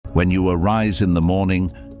When you arise in the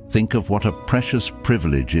morning, think of what a precious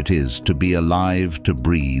privilege it is to be alive, to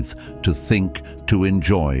breathe, to think, to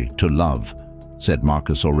enjoy, to love, said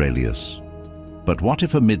Marcus Aurelius. But what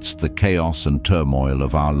if amidst the chaos and turmoil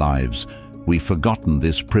of our lives, we've forgotten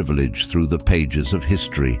this privilege through the pages of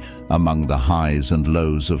history, among the highs and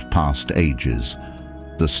lows of past ages?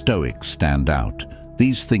 The Stoics stand out.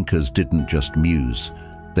 These thinkers didn't just muse.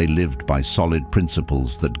 They lived by solid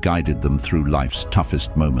principles that guided them through life's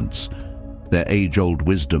toughest moments. Their age-old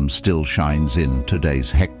wisdom still shines in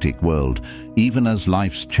today's hectic world, even as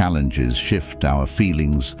life's challenges shift. Our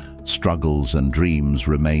feelings, struggles and dreams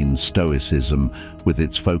remain. Stoicism, with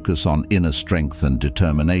its focus on inner strength and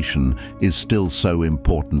determination, is still so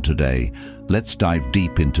important today. Let's dive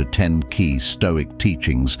deep into 10 key Stoic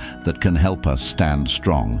teachings that can help us stand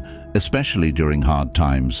strong, especially during hard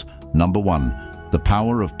times. Number 1. The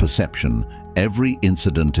power of perception. Every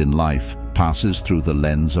incident in life passes through the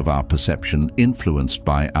lens of our perception, influenced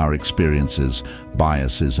by our experiences,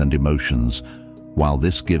 biases and emotions. While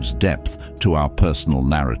this gives depth to our personal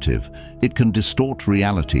narrative, it can distort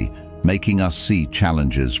reality, making us see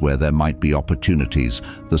challenges where there might be opportunities.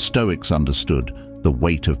 The Stoics understood the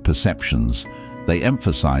weight of perceptions. They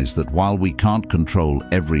emphasize that while we can't control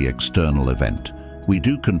every external event, we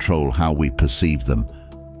do control how we perceive them.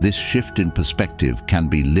 This shift in perspective can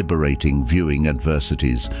be liberating, viewing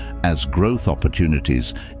adversities as growth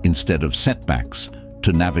opportunities instead of setbacks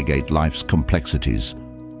to navigate life's complexities.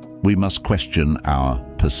 We must question our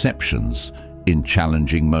perceptions in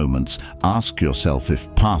challenging moments. Ask yourself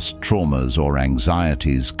if past traumas or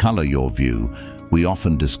anxieties color your view. We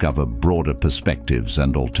often discover broader perspectives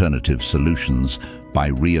and alternative solutions by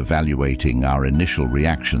re-evaluating our initial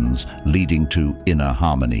reactions, leading to inner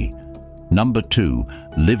harmony. Number 2,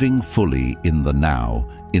 living fully in the now,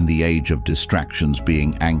 in the age of distractions.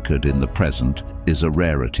 Being anchored in the present is a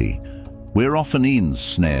rarity. We're often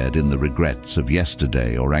ensnared in the regrets of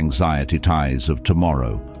yesterday or anxiety ties of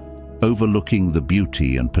tomorrow, overlooking the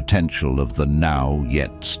beauty and potential of the now.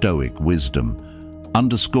 Yet Stoic wisdom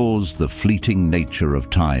underscores the fleeting nature of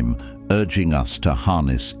time, urging us to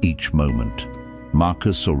harness each moment.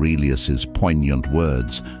 Marcus Aurelius's poignant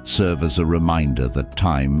words serve as a reminder that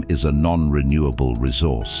time is a non-renewable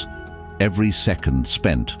resource. Every second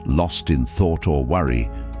spent lost in thought or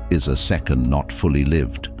worry is a second not fully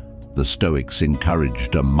lived. The Stoics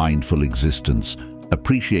encouraged a mindful existence,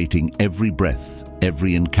 appreciating every breath,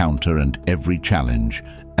 every encounter and every challenge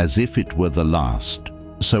as if it were the last.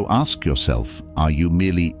 So ask yourself, are you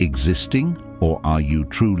merely existing, or are you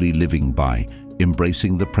truly living by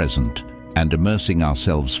embracing the present and immersing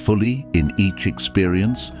ourselves fully in each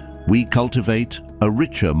experience? We cultivate a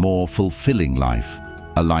richer, more fulfilling life,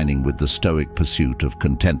 aligning with the Stoic pursuit of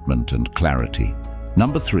contentment and clarity.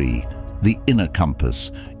 Number 3, the inner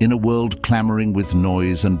compass. In a world clamoring with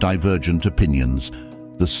noise and divergent opinions,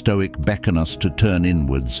 the Stoic beckon us to turn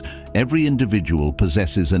inwards. Every individual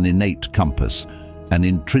possesses an innate compass, an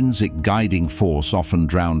intrinsic guiding force often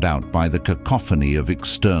drowned out by the cacophony of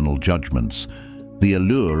external judgments. The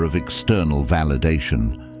allure of external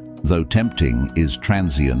validation, though tempting, is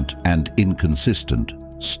transient and inconsistent.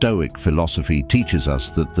 Stoic philosophy teaches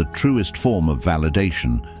us that the truest form of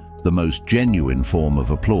validation, the most genuine form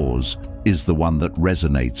of applause, is the one that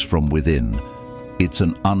resonates from within. It's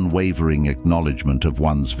an unwavering acknowledgement of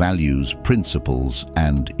one's values, principles,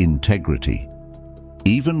 and integrity.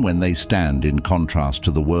 Even when they stand in contrast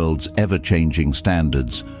to the world's ever-changing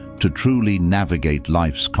standards, to truly navigate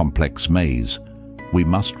life's complex maze, we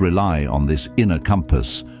must rely on this inner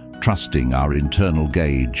compass, trusting our internal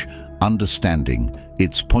gauge, understanding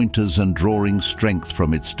its pointers and drawing strength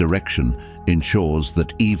from its direction ensures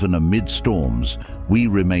that even amid storms, we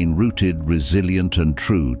remain rooted, resilient and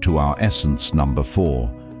true to our essence. Number 4,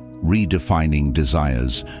 redefining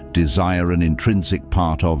desires. Desire, an intrinsic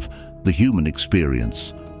part of the human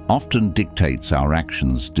experience, often dictates our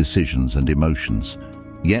actions, decisions and emotions.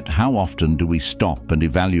 Yet how often do we stop and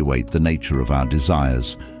evaluate the nature of our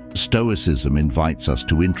desires? Stoicism invites us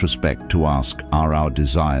to introspect, to ask, are our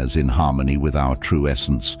desires in harmony with our true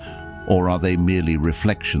essence, or are they merely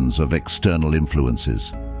reflections of external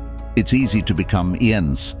influences? It's easy to become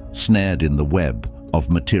snared in the web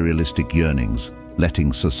of materialistic yearnings,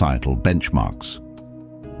 letting societal benchmarks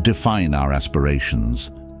define our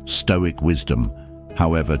aspirations. Stoic wisdom,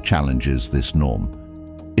 however, challenges this norm.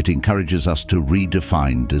 It encourages us to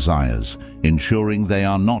redefine desires, ensuring they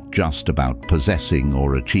are not just about possessing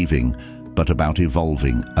or achieving, but about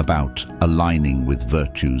evolving, about aligning with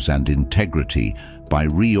virtues and integrity. By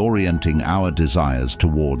reorienting our desires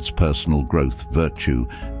towards personal growth, virtue,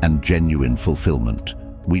 and genuine fulfillment,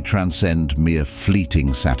 We transcend mere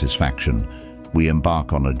fleeting satisfaction. We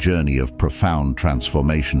embark on a journey of profound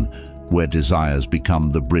transformation, where desires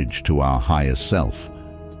become the bridge to our highest self,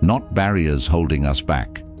 not barriers holding us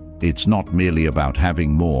back. It's not merely about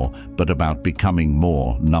having more, but about becoming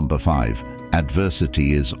more. Number 5.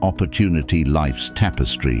 Adversity is opportunity. Life's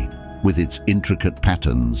tapestry, with its intricate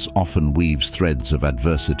patterns, often weaves threads of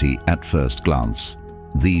adversity at first glance.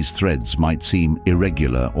 These threads might seem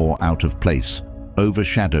irregular or out of place,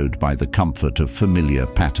 overshadowed by the comfort of familiar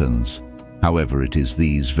patterns. However, it is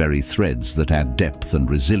these very threads that add depth and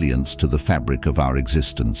resilience to the fabric of our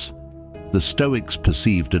existence. The Stoics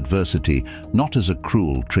perceived adversity not as a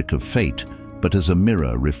cruel trick of fate, but as a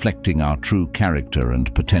mirror reflecting our true character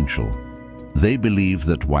and potential. They believe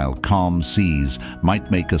that while calm seas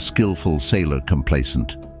might make a skillful sailor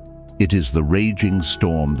complacent, it is the raging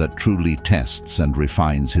storm that truly tests and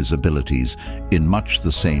refines his abilities. In much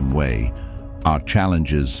the same way, our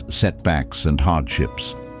challenges, setbacks, and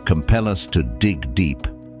hardships compel us to dig deep,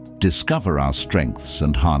 discover our strengths,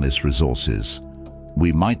 and harness resources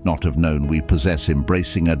we might not have known we possess.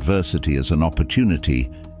 Embracing adversity as an opportunity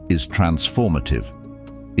is transformative.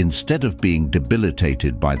 Instead of being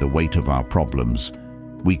debilitated by the weight of our problems,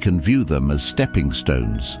 we can view them as stepping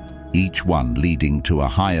stones, each one leading to a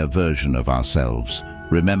higher version of ourselves.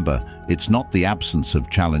 Remember, it's not the absence of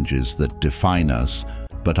challenges that define us,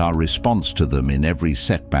 but our response to them. In every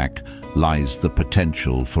setback lies the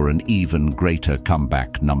potential for an even greater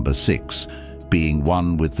comeback. Number 6. Being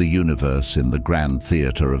one with the universe in the grand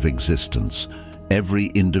theater of existence. Every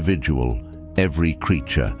individual, every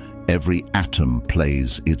creature, every atom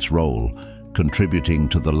plays its role, contributing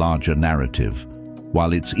to the larger narrative.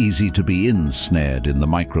 While it's easy to be ensnared in the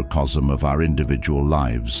microcosm of our individual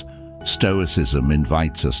lives, Stoicism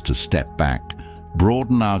invites us to step back,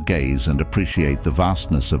 broaden our gaze, and appreciate the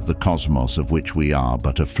vastness of the cosmos of which we are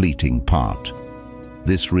but a fleeting part.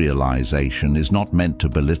 This realization is not meant to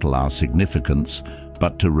belittle our significance,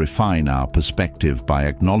 but to refine our perspective by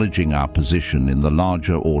acknowledging our position in the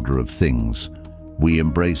larger order of things. We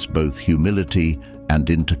embrace both humility and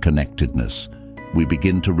interconnectedness. We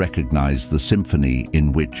begin to recognize the symphony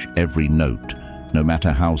in which every note, no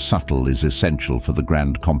matter how subtle, is essential for the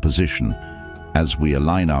grand composition. As we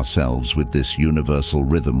align ourselves with this universal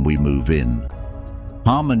rhythm, we move in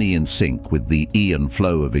harmony, in sync with the eon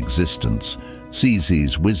flow of existence.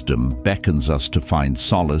 Cece's wisdom beckons us to find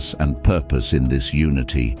solace and purpose in this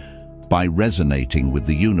unity. By resonating with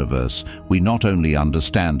the universe, we not only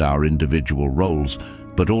understand our individual roles,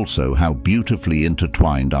 but also how beautifully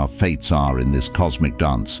intertwined our fates are in this cosmic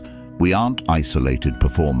dance. We aren't isolated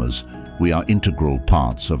performers. We are integral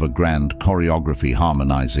parts of a grand choreography,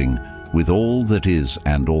 harmonizing with all that is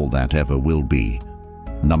and all that ever will be.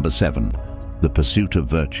 Number 7. The pursuit of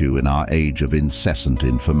virtue in our age of incessant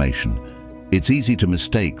information. It's easy to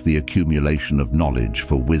mistake the accumulation of knowledge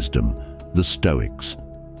for wisdom. The Stoics,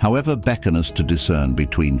 however, beckon us to discern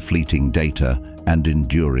between fleeting data and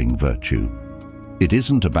enduring virtue. It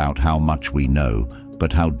isn't about how much we know,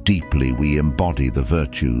 but how deeply we embody the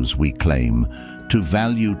virtues we claim. To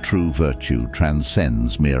value true virtue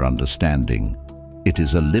transcends mere understanding. It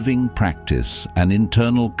is a living practice, an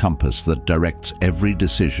internal compass that directs every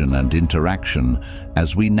decision and interaction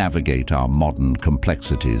as we navigate our modern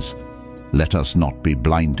complexities. Let us not be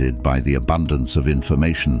blinded by the abundance of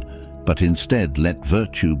information, but instead let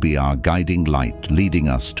virtue be our guiding light, leading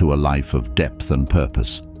us to a life of depth and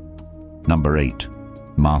purpose. Number 8.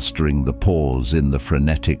 Mastering the pause in the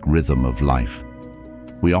frenetic rhythm of life.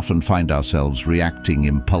 We often find ourselves reacting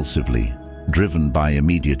impulsively, driven by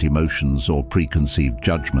immediate emotions or preconceived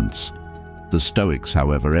judgments. The Stoics,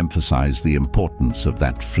 however, emphasize the importance of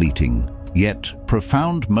that fleeting, yet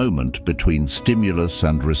profound moment between stimulus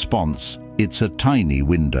and response. It's a tiny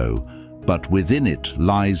window, but within it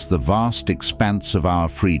lies the vast expanse of our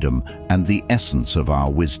freedom and the essence of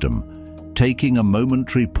our wisdom. Taking a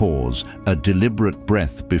momentary pause, a deliberate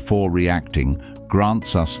breath before reacting,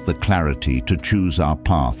 grants us the clarity to choose our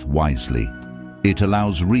path wisely. It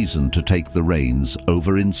allows reason to take the reins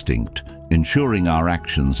over instinct, ensuring our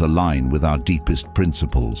actions align with our deepest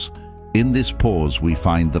principles. In this pause, we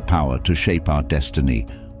find the power to shape our destiny,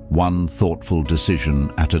 one thoughtful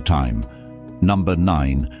decision at a time. Number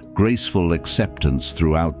 9. Graceful acceptance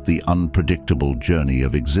throughout the unpredictable journey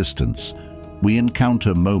of existence. We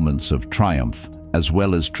encounter moments of triumph as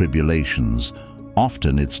well as tribulations.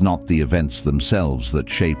 Often it's not the events themselves that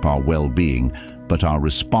shape our well-being, but our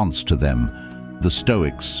response to them. The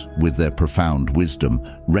Stoics, with their profound wisdom,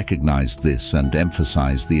 recognized this and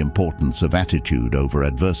emphasized the importance of attitude over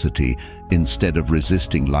adversity. Instead of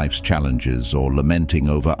resisting life's challenges or lamenting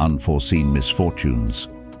over unforeseen misfortunes,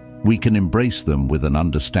 we can embrace them with an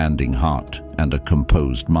understanding heart and a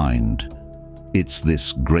composed mind. It's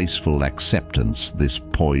this graceful acceptance, this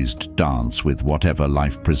poised dance with whatever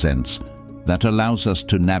life presents, that allows us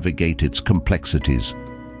to navigate its complexities,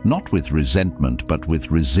 not with resentment but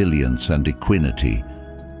with resilience and equanimity.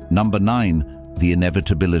 Number 9, the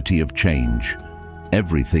inevitability of change.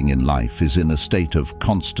 Everything in life is in a state of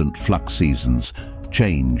constant flux. Seasons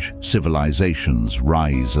change, civilizations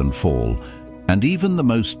rise and fall, and even the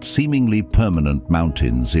most seemingly permanent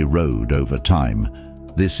mountains erode over time.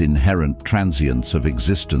 This inherent transience of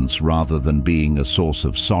existence, rather than being a source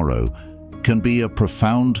of sorrow, can be a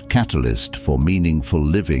profound catalyst for meaningful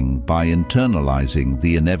living by internalizing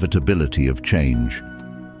the inevitability of change.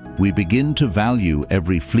 We begin to value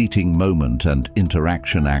every fleeting moment and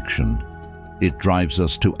action. It drives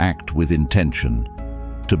us to act with intention,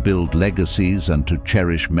 to build legacies and to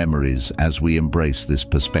cherish memories as we embrace this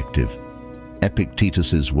perspective.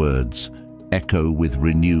 Epictetus's words echo with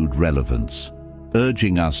renewed relevance,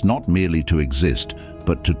 urging us not merely to exist,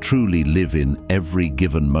 but to truly live in every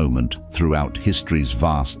given moment. Throughout history's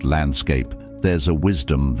vast landscape, there's a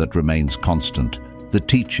wisdom that remains constant, the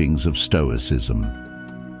teachings of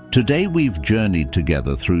Stoicism. Today we've journeyed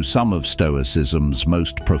together through some of Stoicism's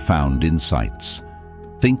most profound insights.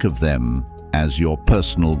 Think of them as your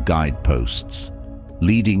personal guideposts,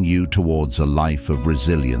 leading you towards a life of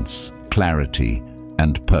resilience, clarity,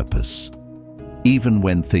 and purpose. Even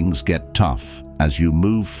when things get tough, as you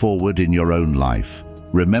move forward in your own life,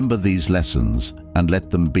 remember these lessons and let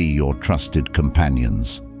them be your trusted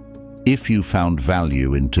companions. If you found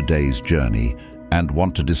value in today's journey and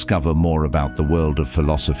want to discover more about the world of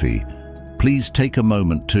philosophy, please take a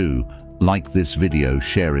moment to like this video,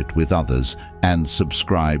 share it with others, and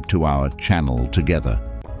subscribe to our channel. Together,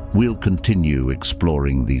 we'll continue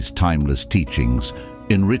exploring these timeless teachings,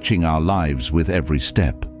 enriching our lives with every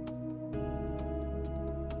step.